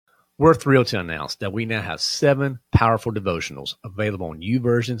We're thrilled to announce that we now have 7 powerful devotionals available on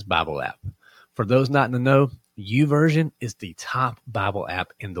YouVersion's Bible app. For those not in the know, YouVersion is the top Bible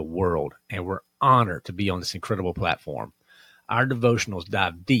app in the world, and we're honored to be on this incredible platform. Our devotionals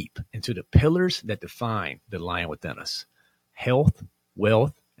dive deep into the pillars that define the lion within us: health,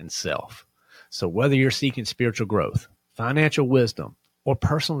 wealth, and self. So whether you're seeking spiritual growth, financial wisdom, or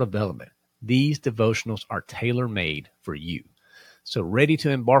personal development, these devotionals are tailor-made for you. So ready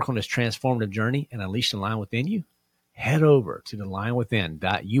to embark on this transformative journey and unleash the lion within you? Head over to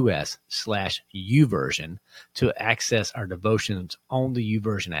thelionwithin.us/YouVersion to access our devotions on the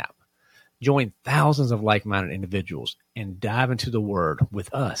YouVersion app. Join thousands of like-minded individuals and dive into the Word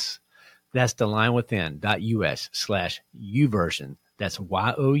with us. That's thelionwithin.us/YouVersion. That's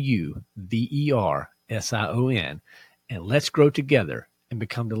YOUVERSION. And let's grow together and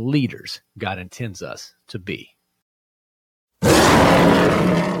become the leaders God intends us to be.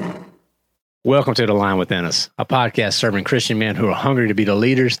 Welcome to The Lion Within Us, a podcast serving Christian men who are hungry to be the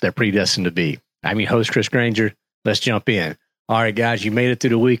leaders they're predestined to be. I'm your host, Chris Granger. Let's jump in. All right, guys, you made it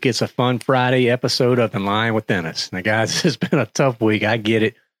through the week. It's a fun Friday episode of The Lion Within Us. Now, guys, it's been a tough week. I get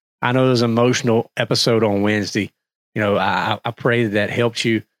it. I know it was an emotional episode on Wednesday. You know, I pray that helped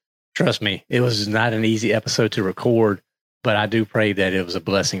you. Trust me, it was not an easy episode to record, but I do pray that it was a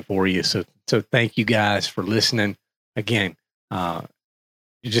blessing for you. So thank you guys for listening. Again,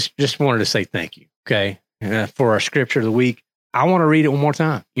 just wanted to say thank you. Okay. For our scripture of the week, I want to read it one more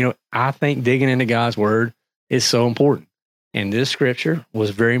time. You know, I think digging into God's word is so important. And this scripture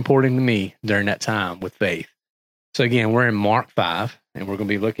was very important to me during that time with faith. So again, we're in Mark 5, and we're going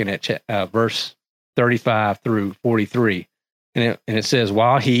to be looking at verse 35 through 43. And it says,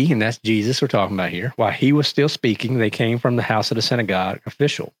 while he, and that's Jesus we're talking about here, while he was still speaking, they came from the house of the synagogue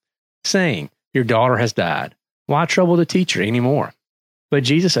official, saying, your daughter has died. Why trouble the teacher anymore? But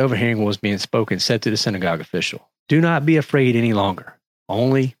Jesus, overhearing what was being spoken, said to the synagogue official, do not be afraid any longer,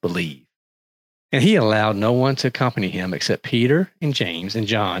 only believe. And he allowed no one to accompany him except Peter and James and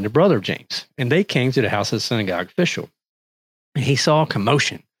John, the brother of James. And they came to the house of the synagogue official. And he saw a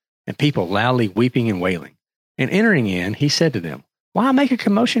commotion and people loudly weeping and wailing. And entering in, he said to them, why make a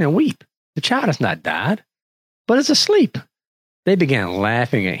commotion and weep? The child has not died, but is asleep. They began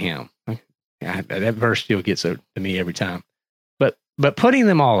laughing at him. That verse still gets to me every time. But putting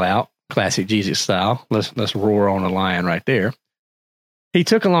them all out, classic Jesus style, let's roar on a lion right there. He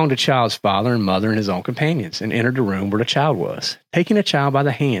took along the child's father and mother and his own companions and entered the room where the child was. Taking the child by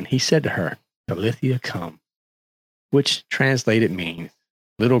the hand, he said to her, Talitha cum, which translated means,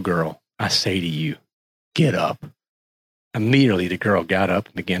 little girl, I say to you, get up. Immediately the girl got up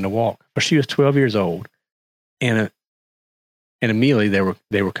and began to walk, for she was 12 years old. And immediately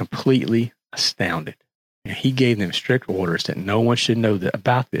they were completely astounded. And he gave them strict orders that no one should know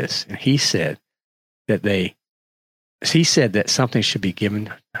about this. And he said that something should be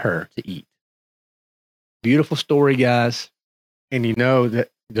given her to eat. Beautiful story, guys. And you know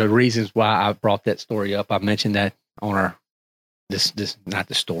that the reasons why I brought that story up, I mentioned that on our not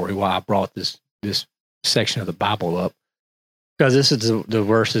the story, why I brought this section of the Bible up, because this is the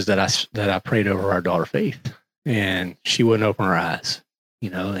verses that I prayed over our daughter Faith, and she wouldn't open her eyes, you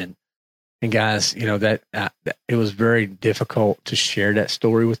know, and guys, you know, that it was very difficult to share that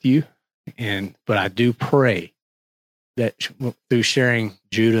story with you. But I do pray that through sharing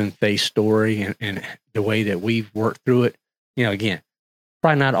Judah and Faith's story and the way that we've worked through it, you know, again,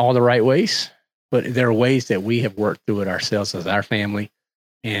 probably not all the right ways, but there are ways that we have worked through it ourselves as our family.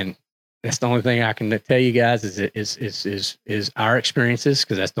 And that's the only thing I can tell you guys is our experiences,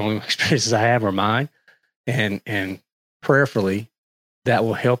 because that's the only experiences I have are mine. And prayerfully, that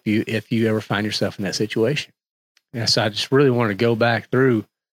will help you if you ever find yourself in that situation. And so I just really want to go back through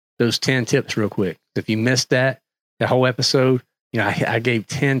those 10 tips real quick. If you missed the whole episode, you know, I gave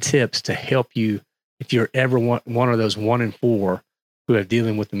 10 tips to help you if you're ever one of those 1 in 4 who are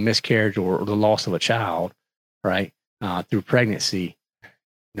dealing with the miscarriage or the loss of a child, right, through pregnancy.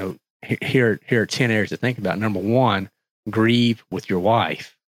 You know, here are 10 areas to think about. Number 1, grieve with your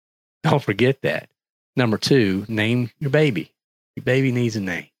wife. Don't forget that. Number 2, name your baby. Your baby needs a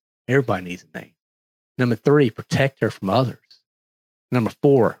name. Everybody needs a name. Number 3, protect her from others. Number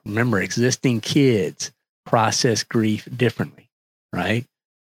 4, remember existing kids process grief differently, right?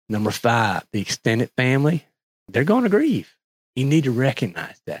 Number 5, the extended family, they're going to grieve. You need to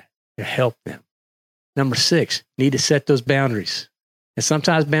recognize that to help them. Number 6, need to set those boundaries. And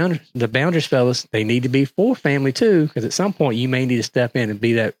sometimes the boundaries, fellas, they need to be for family too, because at some point you may need to step in and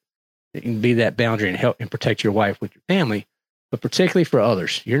be that boundary and help and protect your wife with your family. But particularly for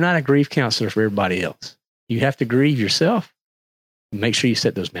others, you're not a grief counselor for everybody else. You have to grieve yourself, Make sure you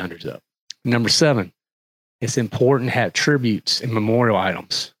set those boundaries up. Number 7, it's important to have tributes and memorial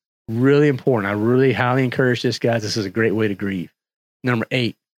items. Really important. I really highly encourage this, guys. This is a great way to grieve. Number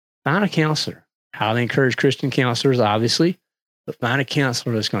 8, find a counselor. Highly encourage Christian counselors, obviously, but find a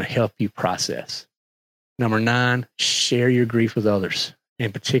counselor that's going to help you process. Number 9, share your grief with others,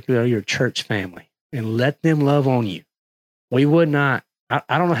 in particular your church family, and let them love on you. We would not,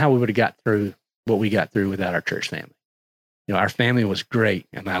 I don't know how we would have got through what we got through without our church family. Our family was great,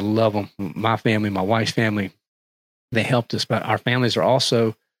 and I love them. My family, my wife's family, they helped us, but our families are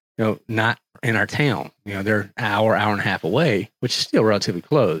also, not in our town. They're an hour and a half away, which is still relatively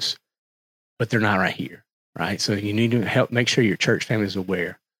close, but they're not right here, right? So you need to help make sure your church family is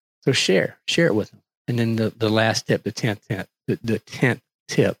aware. So share it with them. And then the last tip, the 10th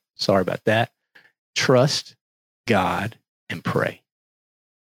tip, sorry about that. Trust God and pray.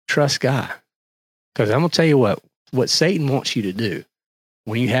 Trust God. Because I'm going to tell you what Satan wants you to do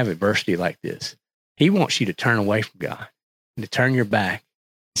when you have adversity like this. He wants you to turn away from God and to turn your back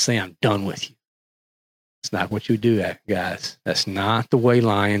and say, I'm done with you. It's not what you do, guys. That's not the way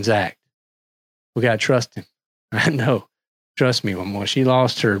lions act. We got to trust him. I know. Trust me, when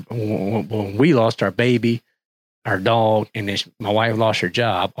we lost our baby, our dog, and then my wife lost her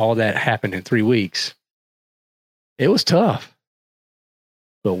job, all that happened in 3 weeks. It was tough.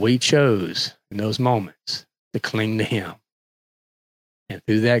 But we chose in those moments to cling to him. And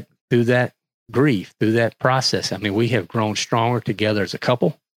through that grief, through that process, we have grown stronger together as a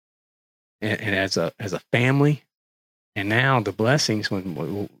couple and as a family. And now the blessings,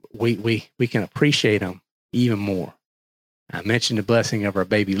 when we can appreciate them even more. I mentioned the blessing of our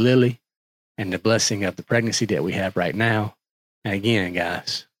baby Lily and the blessing of the pregnancy that we have right now. And again,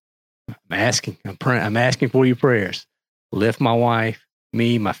 guys, I'm asking for your prayers. Lift my wife,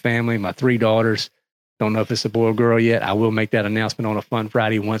 me, my family, my 3 daughters. Don't know if it's a boy or girl yet. I will make that announcement on a Fun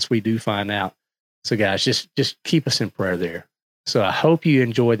Friday once we do find out. So guys, just keep us in prayer there. So I hope you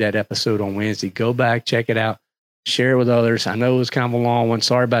enjoyed that episode on Wednesday. Go back, check it out, share it with others. I know it was kind of a long one.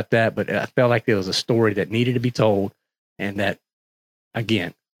 Sorry about that, but I felt like there was a story that needed to be told. And that,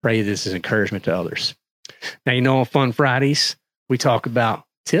 again, pray this is encouragement to others. Now, on Fun Fridays, we talk about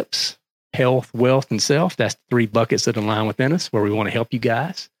tips, health, wealth, and self. That's the 3 buckets that align within us where we want to help you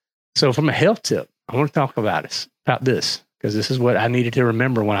guys. So from a health tip, I want to talk about this, because this is what I needed to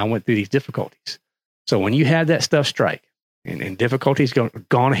remember when I went through these difficulties. So when you have that stuff strike and difficulties going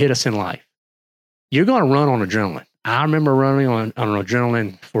to hit us in life, you're going to run on adrenaline. I remember running on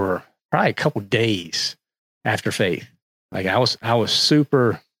adrenaline for probably a couple days after faith. Like I was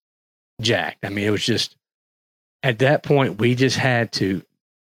super jacked. It was just, at that point, we just had to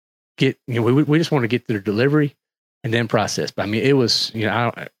get, we just wanted to get through delivery and then process. But it was,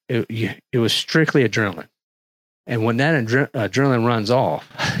 it was strictly adrenaline. And when that adrenaline runs off,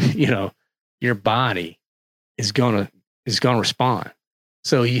 your body is going to respond.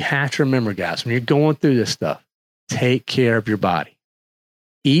 So you have to remember, guys, when you're going through this stuff, take care of your body.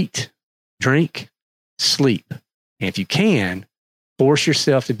 Eat, drink, sleep. And if you can, force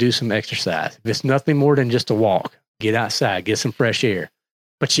yourself to do some exercise. If it's nothing more than just a walk, get outside, get some fresh air.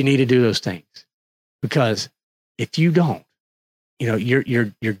 But you need to do those things, because if you don't,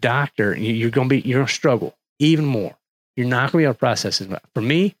 your doctor, you're going to struggle even more. You're not going to be able to process it. For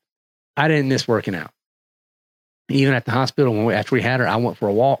me, I didn't miss working out. Even at the hospital, after we had her, I went for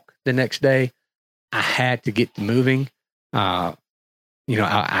a walk the next day. I had to get to moving. I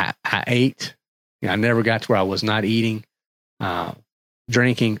ate. I never got to where I was not eating,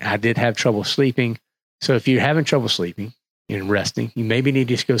 drinking. I did have trouble sleeping. So if you're having trouble sleeping and resting, you maybe need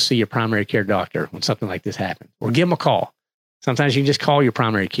to just go see your primary care doctor when something like this happens, or give them a call. Sometimes you can just call your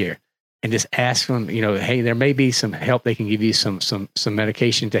primary care and just ask them, hey, there may be some help. They can give you some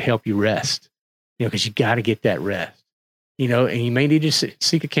medication to help you rest, because you got to get that rest, and you may need to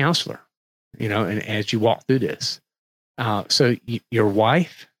seek a counselor, and as you walk through this. So your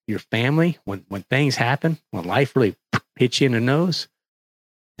wife, your family, when things happen, when life really hits you in the nose,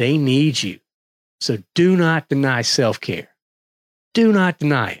 they need you. So do not deny self-care. Do not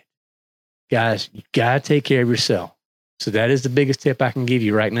deny it. Guys, you got to take care of yourself. So that is the biggest tip I can give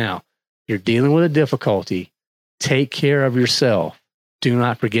you right now. You're dealing with a difficulty. Take care of yourself. Do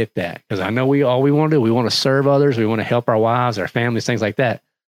not forget that. Because I know all we want to do, we want to serve others. We want to help our wives, our families, things like that.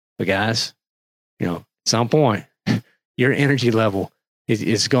 But guys, at some point, your energy level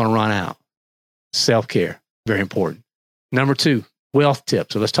is going to run out. Self-care, very important. Number 2, wealth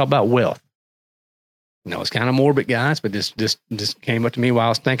tip. So let's talk about wealth. It's kind of morbid, guys, but this came up to me while I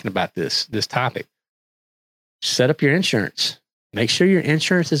was thinking about this topic. Set up your insurance. Make sure your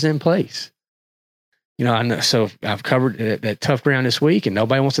insurance is in place. I know. So I've covered that tough ground this week, and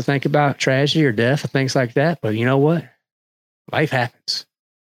nobody wants to think about tragedy or death or things like that. But you know what? Life happens.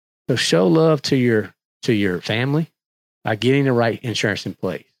 So show love to your family by getting the right insurance in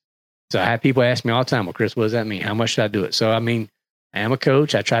place. So I have people ask me all the time, well, Chris, what does that mean? How much should I do it? So, I mean, I am a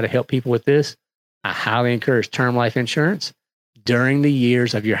coach. I try to help people with this. I highly encourage term life insurance during the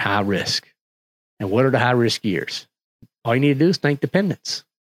years of your high risk. And what are the high risk years? All you need to do is think dependents.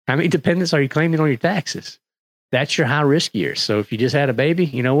 How many dependents are you claiming on your taxes? That's your high risk years. So if you just had a baby,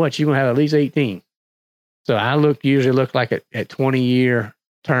 you know what? You're going to have at least 18. So I usually look like at 20-year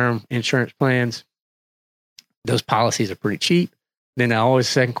term insurance plans. Those policies are pretty cheap. Then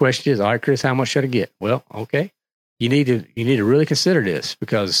second question is, all right, Chris, how much should I get? Well, okay. You need to really consider this,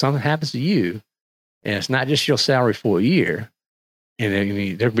 because if something happens to you, and it's not just your salary for a year,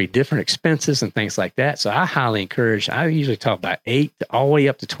 and there'll be different expenses and things like that. So I highly encourage, I usually talk about 8 all the way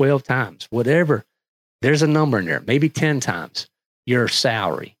up to 12 times, whatever. There's a number in there, maybe 10 times your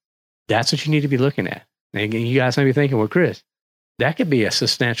salary. That's what you need to be looking at. And you guys may be thinking, well, Chris, that could be a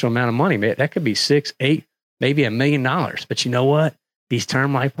substantial amount of money. Man. That could be 6, 8, maybe $1 million. But you know what? These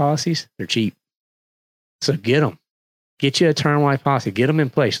term life policies, they're cheap. So get them. Get you a term life policy. Get them in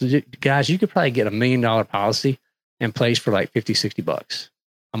place. Guys, you could probably get $1 million policy in place for like $50-$60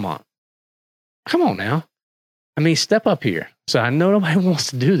 a month. Come on now. I mean, step up here. So I know nobody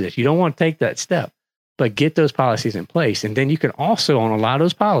wants to do this. You don't want to take that step, but get those policies in place. And then you can also, on a lot of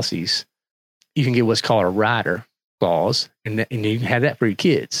those policies, you can get what's called a rider clause, and you can have that for your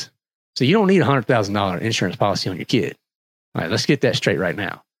kids. So you don't need a $100,000 insurance policy on your kid. All right, let's get that straight right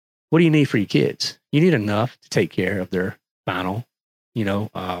now. What do you need for your kids? You need enough to take care of their final,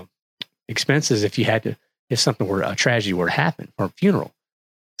 expenses if something a tragedy were to happen, or a funeral.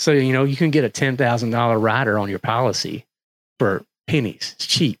 So, you can get a $10,000 rider on your policy for pennies. It's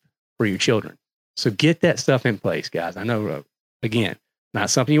cheap for your children. So get that stuff in place, guys. I know, again, not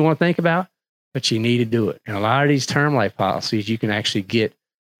something you want to think about, but you need to do it. And a lot of these term life policies you can actually get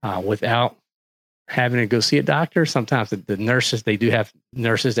without having to go see a doctor. Sometimes the nurses, they do have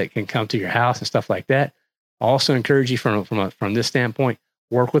nurses that can come to your house and stuff like that. Also encourage you from this standpoint,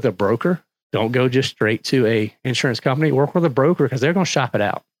 work with a broker. Don't go just straight to a insurance company. Work with a broker, because they're going to shop it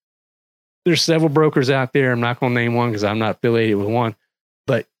out. There's several brokers out there. I'm not going to name one because I'm not affiliated with one,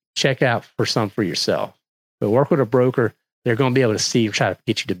 but check out for some for yourself. But work with a broker. They're going to be able to see and try to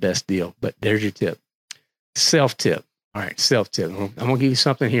get you the best deal. But there's your tip. Self-tip. All right, self-tip. I'm going to give you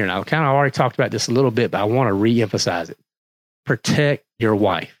something here. And I kind of already talked about this a little bit, but I want to re-emphasize it. Protect your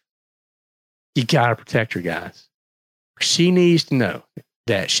wife. You got to protect her, guys. She needs to know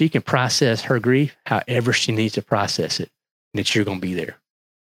that she can process her grief however she needs to process it, and that you're going to be there.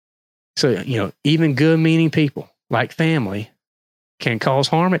 So, even good-meaning people like family can cause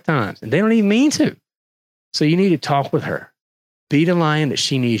harm at times, and they don't even mean to. So you need to talk with her. Be the lion that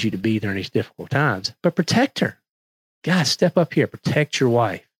she needs you to be during these difficult times, but protect her. Guys, step up here. Protect your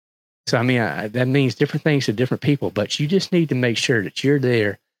wife. So, that means different things to different people, but you just need to make sure that you're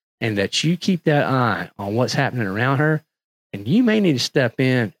there and that you keep that eye on what's happening around her. And you may need to step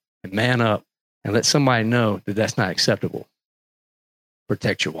in and man up and let somebody know that that's not acceptable.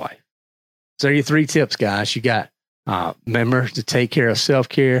 Protect your wife. So your 3 tips, guys. You got, remember to take care of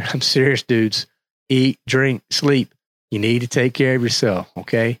self-care. I'm serious, dudes. Eat, drink, sleep. You need to take care of yourself,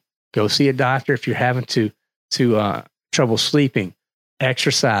 okay? Go see a doctor if you're having trouble sleeping.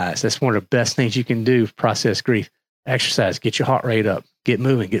 Exercise. That's one of the best things you can do to process grief. Exercise. Get your heart rate up. Get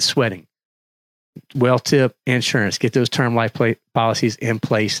moving. Get sweating. Well-tip insurance. Get those term life policies in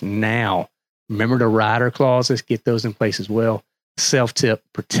place now. Remember the rider clauses. Get those in place as well. Self-tip.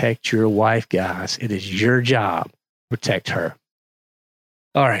 Protect your wife, guys. It is your job. Protect her.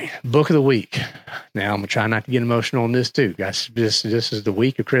 All right. Book of the week. Now, I'm going to try not to get emotional on this too, guys. This is the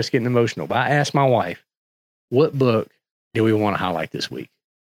week of Chris getting emotional. But I asked my wife, what book do we want to highlight this week?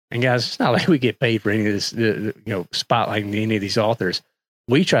 And guys, it's not like we get paid for any of this, spotlighting any of these authors.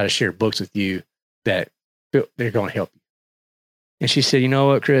 We try to share books with you that they're going to help you. And she said, you know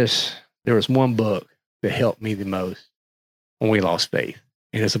what, Chris, there was one book that helped me the most when we lost faith.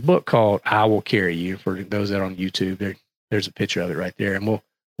 And it's a book called I Will Carry You. For those that are on YouTube, there's a picture of it right there. And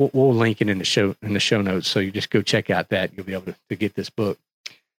we'll link it in the show notes. So you just go check out that. You'll be able to get this book.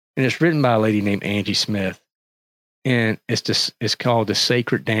 And it's written by a lady named Angie Smith. And it's called The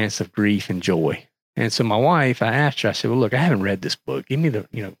Sacred Dance of Grief and Joy. And so my wife, I asked her, I said, well, look, I haven't read this book. Give me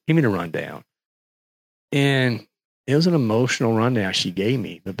the rundown. And it was an emotional rundown she gave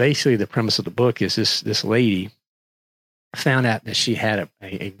me. But basically the premise of the book is this lady found out that she had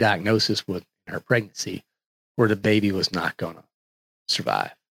a diagnosis with her pregnancy where the baby was not going to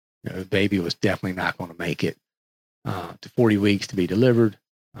survive. The baby was definitely not going to make it to 40 weeks to be delivered.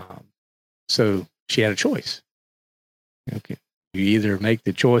 So she had a choice. Okay. You either make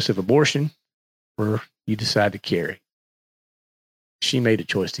the choice of abortion or you decide to carry. She made a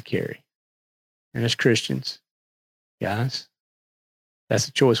choice to carry. And as Christians, guys, that's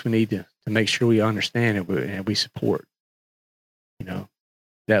a choice we need to make sure we understand and we support.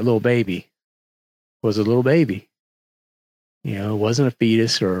 That little baby was a little baby. It wasn't a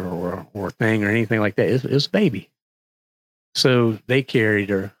fetus or thing or anything like that. It was a baby. So they carried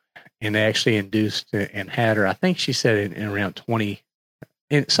her and they actually induced and had her, I think she said in around 20,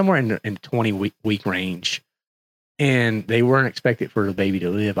 somewhere in the 20 week range. And they weren't expected for the baby to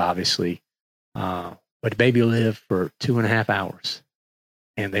live, obviously. But the baby lived for 2.5 hours.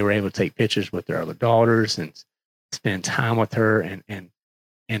 And they were able to take pictures with their other daughters and spend time with her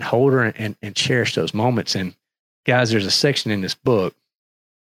and hold her and cherish those moments. And guys, there's a section in this book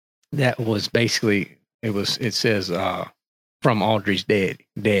that was basically, it says, from Audrey's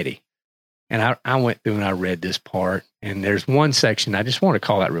daddy. And I went through and I read this part, and there's one section, I just want to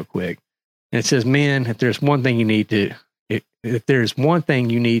call that real quick. And it says, men, if there's one thing you need to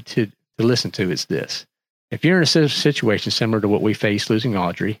listen to, it's this. If you're in a situation similar to what we faced losing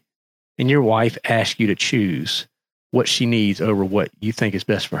Audrey, and your wife asks you to choose what she needs over what you think is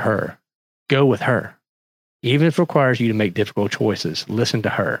best for her, go with her. Even if it requires you to make difficult choices, listen to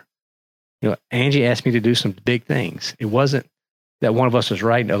her. Angie asked me to do some big things. It wasn't that one of us was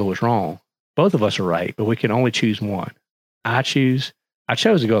right and the other was wrong. Both of us are right, but we can only choose one. I chose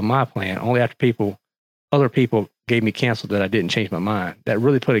to go with my plan only after other people gave me counsel that I didn't change my mind. That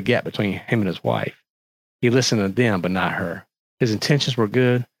really put a gap between him and his wife. He listened to them, but not her. His intentions were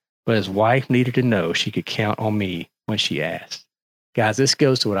good, but his wife needed to know she could count on me when she asked. Guys, this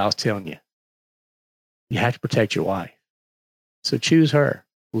goes to what I was telling you. You have to protect your wife. So choose her.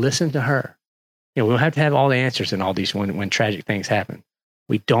 Listen to her. We don't have to have all the answers in all these when tragic things happen.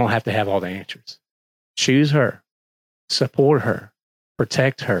 We don't have to have all the answers. Choose her. Support her.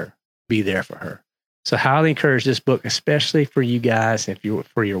 Protect her. Be there for her. So highly encourage this book, especially for you guys,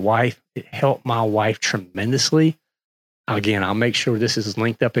 for your wife. It helped my wife tremendously. Again, I'll make sure this is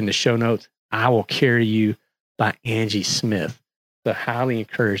linked up in the show notes. I Will Carry You by Angie Smith. So highly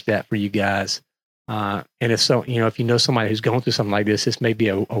encourage that for you guys. And if you know somebody who's going through something like this may be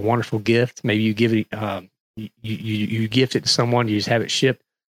a wonderful gift. Maybe you give it, you gift it to someone. You just have it shipped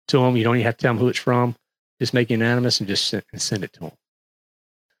to them. You don't even have to tell them who it's from. Just make it anonymous and just send it to them.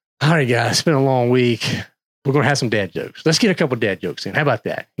 All right, guys, it's been a long week. We're going to have some dad jokes. Let's get a couple dad jokes in. How about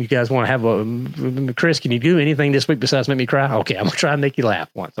that? You guys want to have Chris, can you do anything this week besides make me cry? Okay, I'm going to try and make you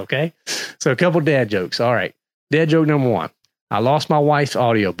laugh once, okay? So a couple dad jokes. All right. Dad joke number 1. I lost my wife's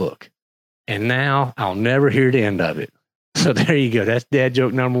audiobook, and now I'll never hear the end of it. So there you go. That's dad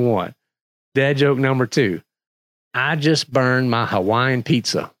joke number 1. Dad joke number 2. I just burned my Hawaiian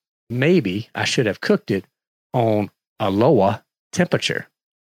pizza. Maybe I should have cooked it on a lower temperature.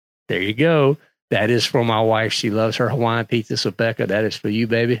 There you go. That is for my wife. She loves her Hawaiian pizza. So, Becca, that is for you,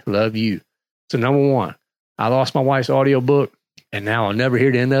 baby. Love you. So, number 1, I lost my wife's audiobook, and now I'll never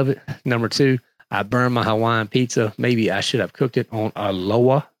hear the end of it. Number 2, I burned my Hawaiian pizza. Maybe I should have cooked it on a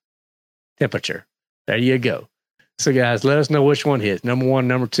lower temperature. There you go. So, guys, let us know which one hits. Number 1,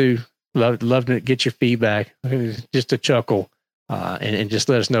 number 2. Love to get your feedback. Just a chuckle. And just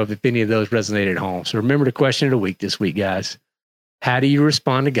let us know if any of those resonated at home. So, remember the question of the week this week, guys. How do you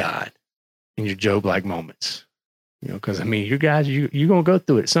respond to God in your Job-like moments? Because you guys, you're going to go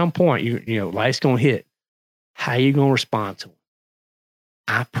through it at some point. Life's going to hit. How are you going to respond to it?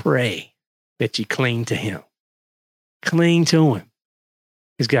 I pray that you cling to Him. Cling to Him.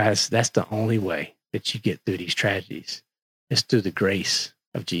 Because, guys, that's the only way that you get through these tragedies. It's through the grace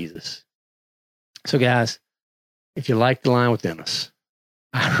of Jesus. So, guys, if you like The Line Within Us,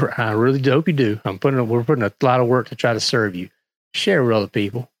 I really hope you do. We're putting a lot of work to try to serve you. Share with other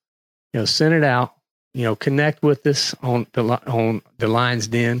people. Send it out. Connect with us on the Lion's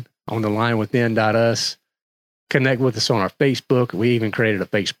Den, on the linewithin.us. Connect with us on our Facebook. We even created a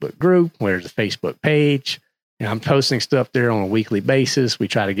Facebook group where there's a Facebook page. I'm posting stuff there on a weekly basis. We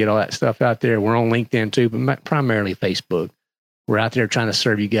try to get all that stuff out there. We're on LinkedIn too, but primarily Facebook. We're out there trying to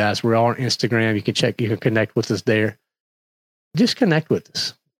serve you guys. We're all on Instagram. You can connect with us there. Just connect with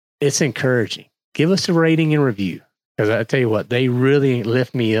us. It's encouraging. Give us a rating and review. Because I tell you what, they really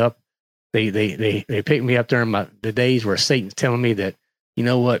lift me up. They pick me up during the days where Satan's telling me that, you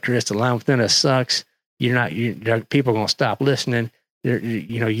know what, Chris, The Line Within Us sucks. People are going to stop listening.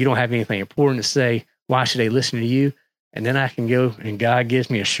 You don't have anything important to say. Why should they listen to you? And then I can go and God gives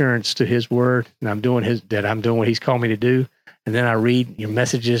me assurance to His word, and I'm doing what He's called me to do. and then I read your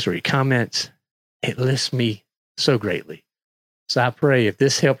messages or your comments. It lifts me so greatly. So I pray if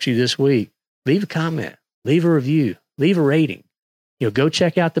this helped you this week, leave a comment, leave a review, leave a rating. Go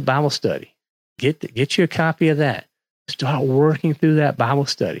check out the Bible study. Get you a copy of that. Start working through that Bible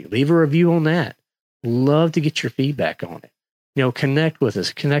study. Leave a review on that. Love to get your feedback on it. Connect with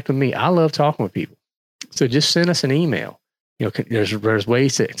us. Connect with me. I love talking with people. So just send us an email. There's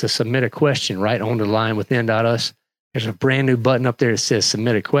ways to submit a question right on the linewithin.us. There's a brand new button up there that says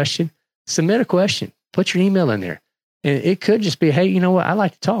submit a question. Submit a question. Put your email in there. And it could just be, hey, you know what? I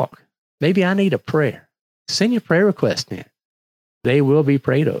like to talk. Maybe I need a prayer. Send your prayer request in. They will be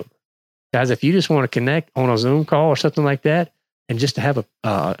prayed over. Guys, if you just want to connect on a Zoom call or something like that, and just to have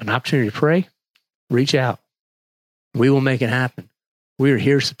an opportunity to pray, reach out. We will make it happen. We are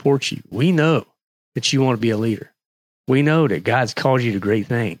here to support you. We know that you want to be a leader. We know that God's called you to great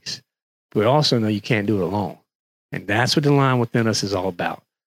things. We also know you can't do it alone. And that's what the Line Within Us is all about.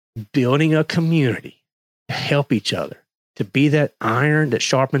 Building a community to help each other, to be that iron that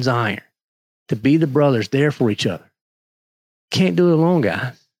sharpens iron, to be the brothers there for each other. Can't do it alone,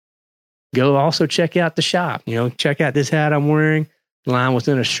 guys. Go also check out the shop. Check out this hat I'm wearing, Line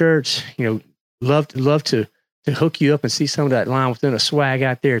Within Us shirts. Love to hook you up and see some of that Line Within Us swag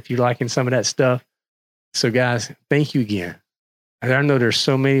out there if you're liking some of that stuff. So, guys, thank you again. I know there's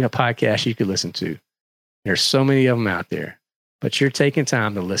so many podcasts you could listen to. There's so many of them out there, but you're taking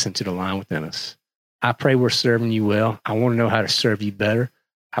time to listen to the Line Within Us. I pray we're serving you well. I want to know how to serve you better.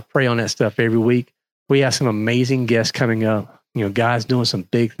 I pray on that stuff every week. We have some amazing guests coming up. God's doing some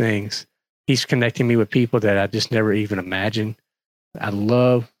big things. He's connecting me with people that I just never even imagined. I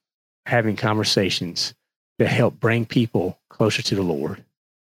love having conversations that help bring people closer to the Lord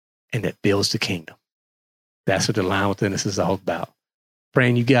and that builds the kingdom. That's what the Line Within Us is all about.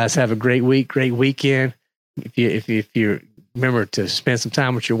 Praying you guys have a great week, great weekend. If you remember to spend some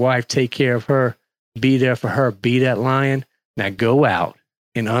time with your wife, take care of her, be there for her, be that lion. Now go out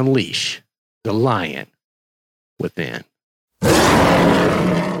and unleash the lion within.